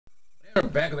We're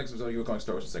back with the next episode of You Calling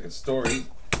Star Wars: The Second Story.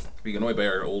 Being annoyed by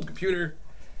our old computer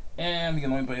and being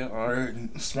annoyed by our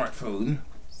smartphone.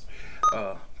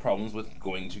 Problems with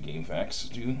going to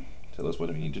GameFAQs to tell us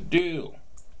what we need to do.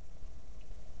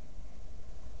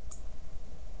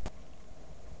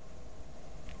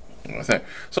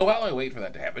 So while I wait for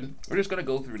that to happen, we're just gonna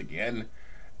go through it again,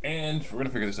 and we're gonna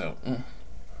figure this out.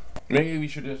 Maybe we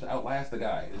should just outlast the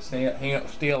guy. Just stay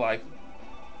alive.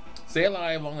 Stay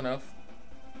alive long enough.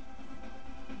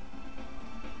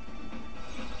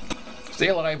 Stay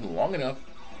alive long enough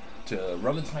to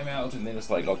run the timeout, and then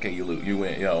it's like, okay, you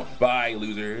win, bye,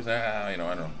 losers. I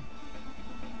don't know.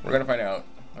 We're gonna find out.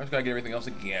 I just gotta get everything else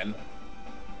again.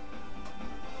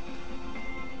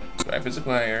 Benefits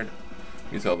acquired.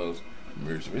 You can sell those.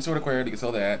 Resort acquired. You can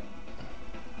sell that.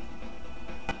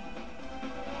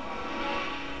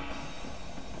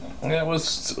 That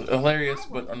was hilarious,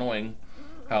 but annoying.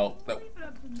 How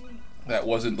that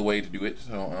wasn't the way to do it.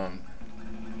 So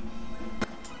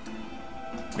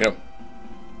Yep.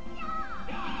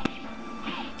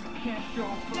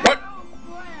 What?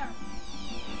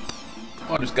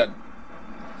 Oh, I just got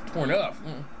torn up.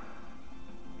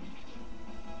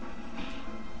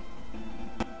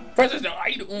 Francis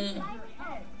died.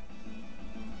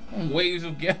 Waves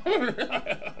of gas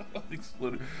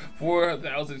exploded.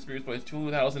 4,000 experience points.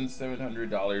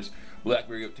 $2,700.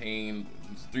 Blackberry obtained.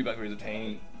 3 Blackberries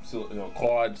obtained. So,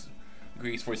 quads.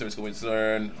 Grease 47 skill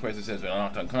concern. Prices has been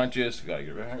knocked unconscious. We gotta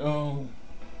get it back. Oh,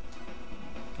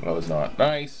 that was not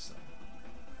nice.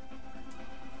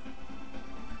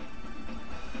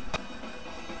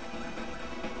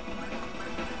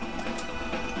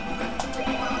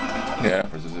 Yeah,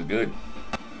 Princess is good.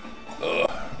 Ugh,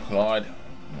 God.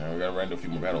 Yeah, we gotta run into a few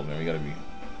more battles, man. We gotta be.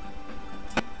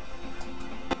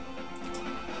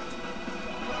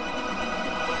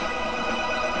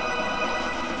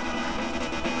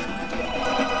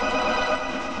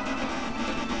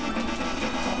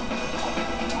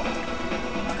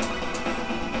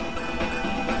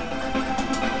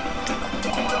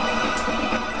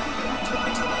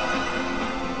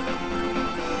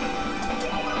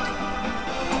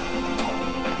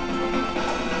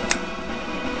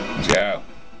 Yeah.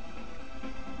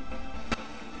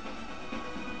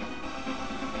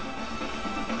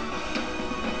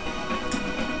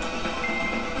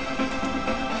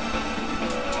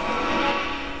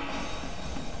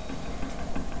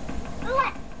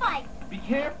 Let's fight. Be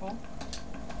careful.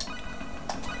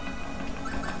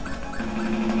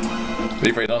 Be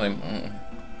afraid of nothing.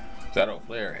 Shadow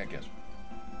flare, heck yes.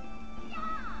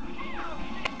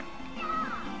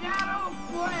 Shadow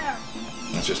flare.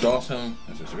 That's just awesome.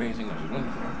 That's just amazing. That's just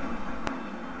wonderful.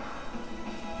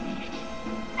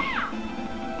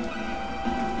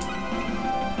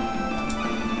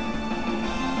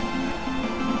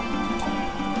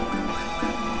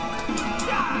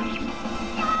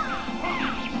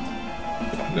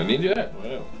 No need to do that.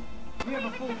 Wow. We have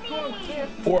a full force here.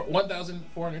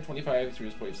 1,425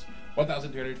 experience points.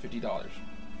 $1,350.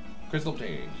 Crystal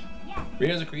obtained. Rate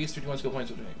has increased. 51 skill points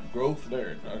obtained. Growth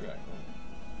learned.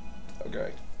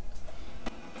 Okay.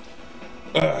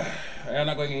 I'm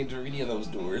not going into any of those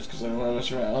doors because I don't want to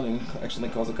mess around and accidentally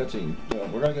cause a cutscene. So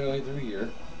we're gonna go through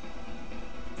here.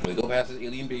 We go past this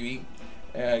alien baby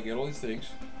and get all these things.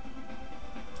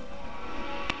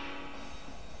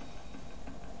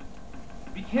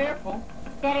 Be careful.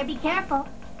 Better be careful.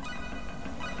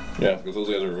 Yeah, because those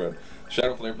guys are red.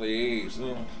 Shadow flare, please.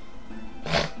 Shadow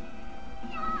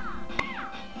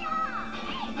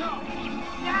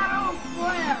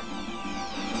flare.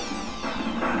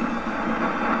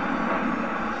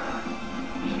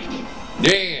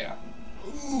 Yeah!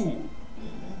 Ooh!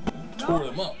 Tore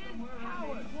them up.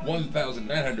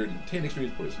 1,910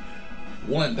 experience points.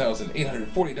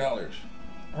 $1,840.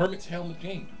 Hermit's Helmet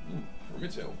gained.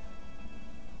 Hermit's Helm.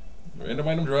 Random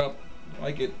item drop. I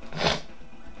like it.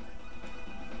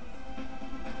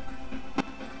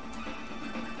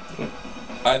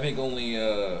 I think only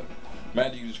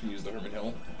magic users can use the Hermit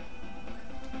Helm.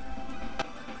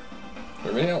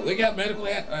 Hermit Helm. They got medical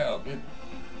hat. Oh, man.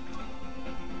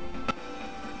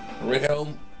 Red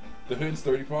Helm, the hood's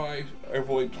 35,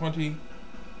 avoid 20,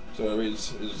 so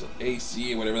his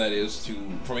AC, whatever that is,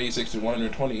 from 86 to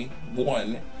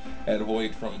 121, and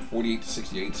avoid from 48 to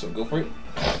 68, so go for it.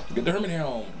 Get the Hermit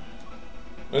Helm.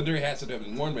 Legendary hats that have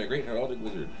been worn by a great heraldic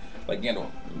wizard, like Gandalf.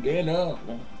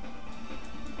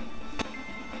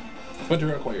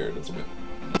 Splinter acquired, that's a whip.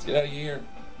 Let's get out of here.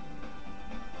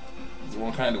 It's the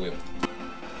wrong kind of whip.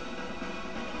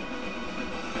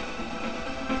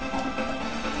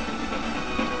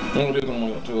 I'm gonna do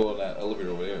to that elevator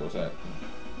over there. What's that?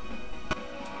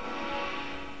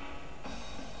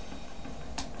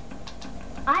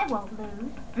 I won't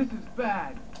lose. This is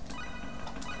bad.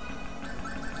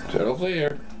 Shadow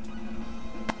flare.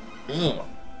 Ugh.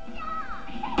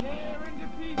 Tear into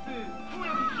pieces.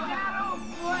 Shadow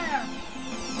flare.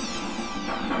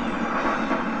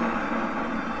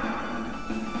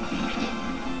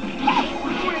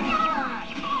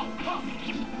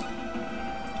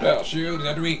 Oh shoot!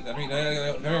 Not to me. Not to me. Come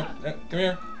here. Come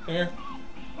here. Come here.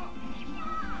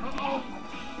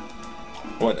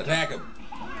 What? Attack him.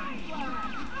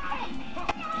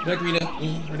 Attack Rita.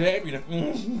 Attack Rita.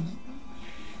 You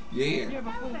Yeah. have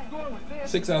a full score with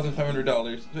this.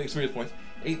 $6,500 experience points.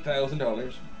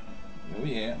 $8,000. Oh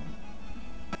yeah.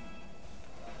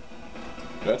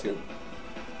 That's good.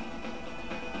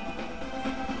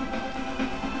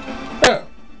 Oh,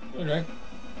 okay.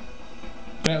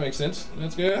 That makes sense.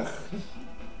 That's good.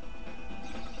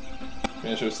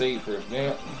 Gonna show save first.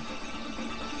 Yeah.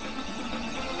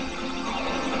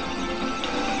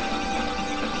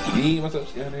 Hey, what's up,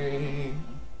 Scotty?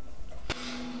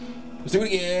 Let's do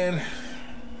it again.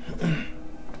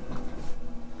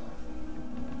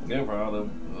 No problem.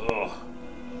 Ugh.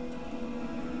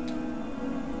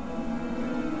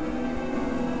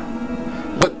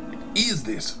 What is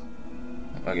this?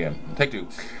 Again, take two.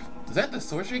 Is that the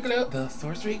sorcery globe? The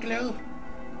sorcery globe?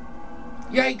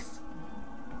 Yikes!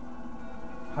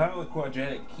 How the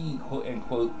quadratic key, quote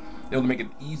unquote, able to make it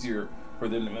easier for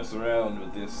them to mess around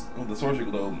with this, with the sorcery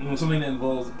globe? Something that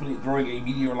involves throwing a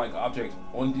meteor-like object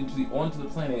onto the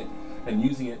planet and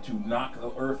using it to knock the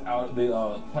Earth out,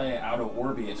 the planet out of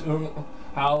orbit.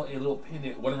 How a little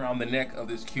pendant went around the neck of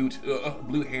this cute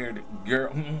blue-haired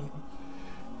girl.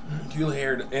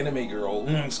 Blue-haired anime girl,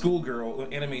 schoolgirl,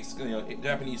 anime,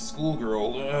 Japanese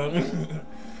schoolgirl.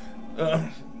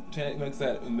 It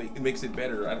makes it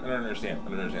better. I don't understand.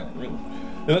 Unless you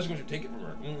want to take it from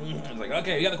her. It's like,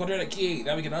 okay, we got the quadratic key.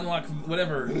 Now we can unlock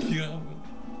whatever.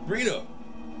 Rita.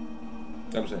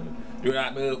 I'm saying, do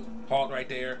not move. Halt right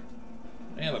there.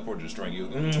 And I look forward to destroying you.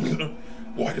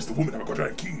 Why does the woman have a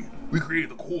quadratic key? We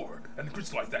created the core and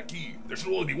crystallized that key. There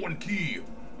should only be one key.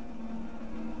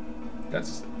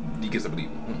 That's because I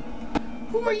believe.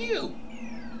 Who are you?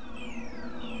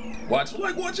 Watch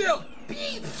out!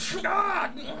 Beep!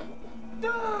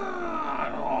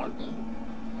 God!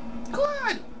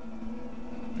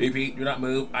 Pete, do not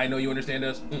move. I know you understand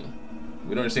us. We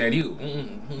don't understand you.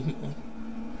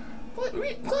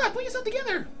 Claude, put yourself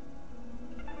together.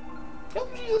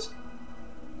 Help Jesus.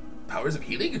 Powers of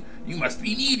healing? You must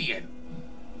be Nedian.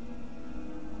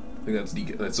 I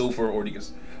think that's Zolfar or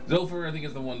Deacus. Zolfar, I think,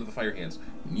 is the one with the fire hands.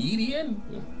 Nedian?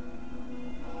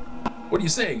 What are you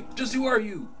saying? Just who are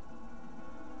you?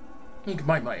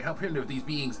 My, how primitive these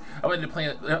beings.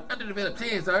 Underdeveloped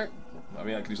planets are. I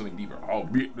mean, I can do something deeper. Oh,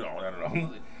 no, I don't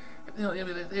know.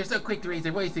 They're so quick to raise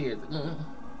their voices.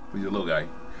 He's a little guy.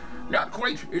 Not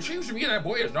quite. It seems to me that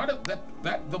boy is not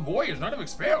the boy is not of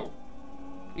Expel.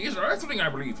 He is an Earthling, I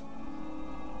believe.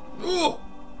 Ooh.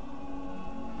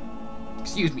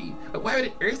 Excuse me, but why would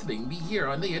an Earthling be here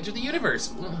on the edge of the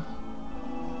universe?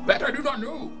 That I do not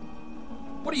know.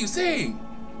 What are you saying?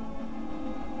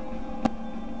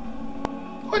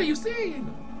 What are you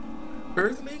saying?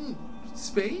 Earthling?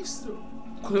 Space?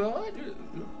 Claude?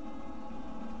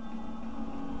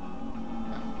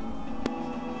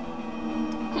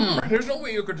 There's no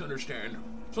way you could understand.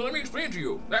 So let me explain to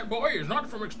you. That boy is not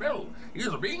from Expel. He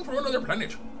is a being from another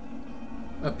planet.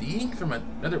 A being from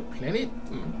another planet?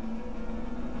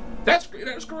 That's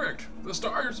correct. The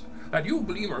stars that you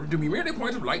believe are to be merely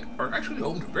points of light are actually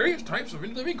home to various types of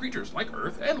living creatures, like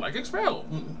Earth and like Expel.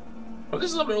 But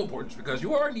this is of no importance because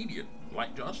you are an Nedian,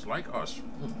 just like us.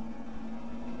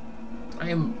 I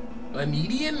am a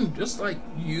Nedian, just like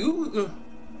you?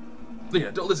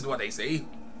 Yeah, don't listen to what they say.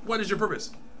 What is your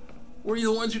purpose? Were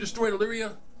you the ones who destroyed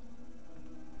Illyria?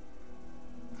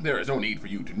 There is no need for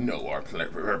you to know our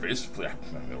purpose.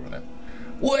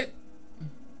 What?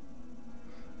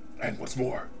 And what's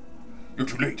more, you're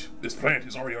too late. This planet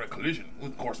is already on a collision,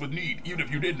 of course, with need. Even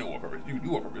if you did know our purpose, you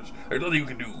knew our purpose. There's nothing you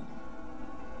can do.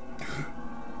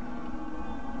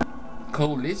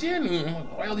 Collision?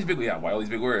 Why all these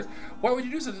big words? Why would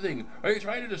you do such a thing? Are you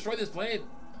trying to destroy this planet?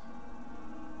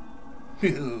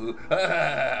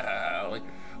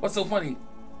 What's so funny?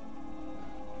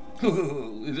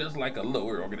 It's just like a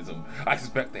lower organism. I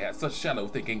suspect they had such shallow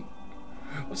thinking.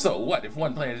 So what if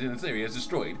one planet in this area is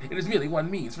destroyed? It is merely one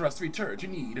means for us to return to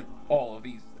need. All of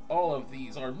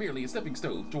these are merely a stepping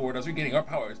stone toward us regaining our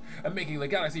powers and making the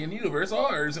galaxy and universe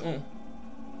ours.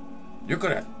 You're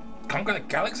gonna conquer the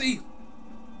galaxy?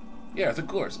 Yes, of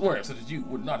course. Warriors such as you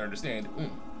would not understand.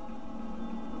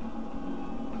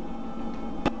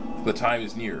 The time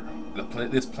is near.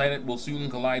 This planet will soon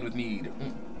collide with Need.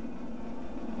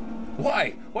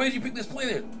 Why? Why did you pick this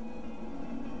planet?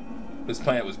 This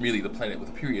planet was merely the planet with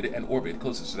a period and orbit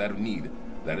closest to that of Need.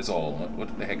 That is all.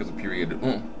 What the heck is a period?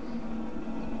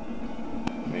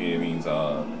 Maybe it means,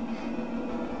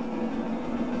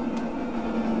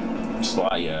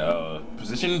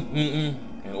 position?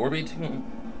 And orbit? I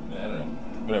don't know.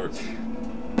 Whatever.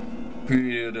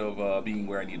 Period of being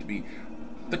where I need to be.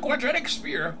 The quadratic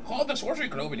sphere, called the sorcery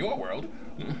globe in your world,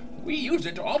 we used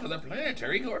it to alter the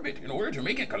planetary orbit in order to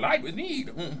make it collide with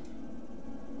Need.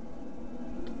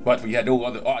 But we had no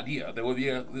other idea there would be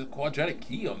a quadratic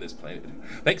key on this planet.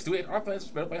 Thanks to it, our planet was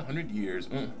spread by 100 years.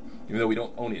 Even though we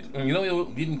don't own it. Even though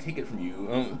we didn't take it from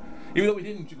you. Even though we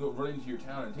didn't go run into your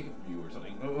town and take it from you or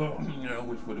something.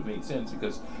 Which would have made sense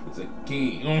because it's a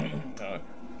key.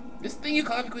 This thing you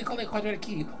call it a quadratic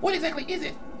key, what exactly is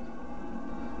it?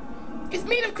 It's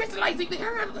made of crystallizing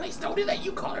the stone that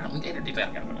you call it.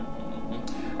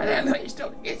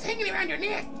 It's hanging around your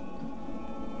neck.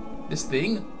 This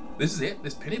thing? This is it?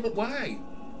 This penny? But why?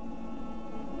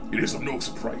 It is of no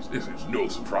surprise. This is no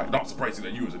surprise. Not surprising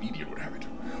that you as an idiot would have it.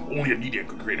 Only an idiot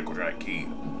could create a quadratic key.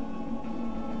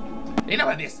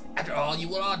 Enough of this. After all, you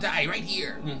will all die right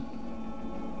here.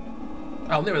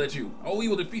 I'll never let you. Oh, we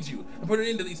will defeat you and put an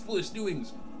end to these foolish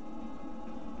doings.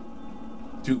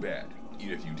 Too bad.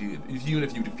 Even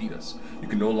if you defeat us, you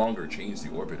can no longer change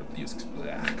the orbit of these.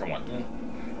 Come on.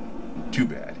 Too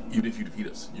bad. Even if you defeat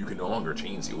us, you can no longer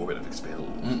change the orbit of Expel.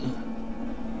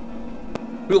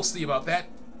 We'll see about that.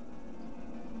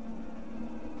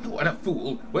 What a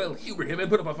fool. Well, humor him and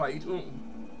put up a fight.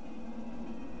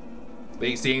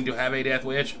 They seem to have a death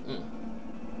wish.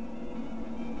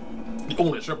 The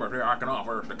only sympathy I can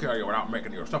offer is to carry you without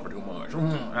making you suffer too much.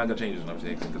 I'm gonna change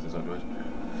this because it's not good.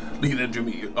 Leave them to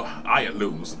me. I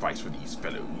alone suffice for these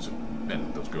fellows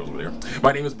and those girls over there.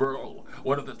 My name is Burl,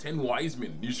 one of the 10 wise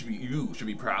men. You should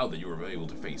be proud that you were able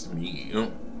to face me.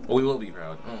 Oh, we will be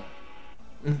proud.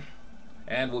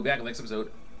 And we'll be back in the next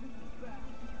episode.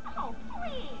 Oh,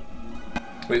 please.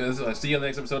 Wait, see you in the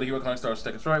next episode of Hero Con Star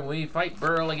Second Story. We fight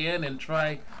Burl again and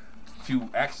try to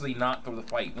actually not throw the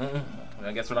fight.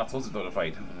 I guess we're not supposed to throw the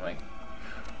fight. Like,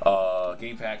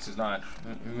 game packs is not,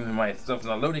 my stuff is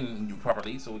not loading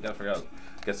properly, so we gotta figure out,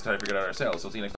 try to figure it out ourselves. So see you next time.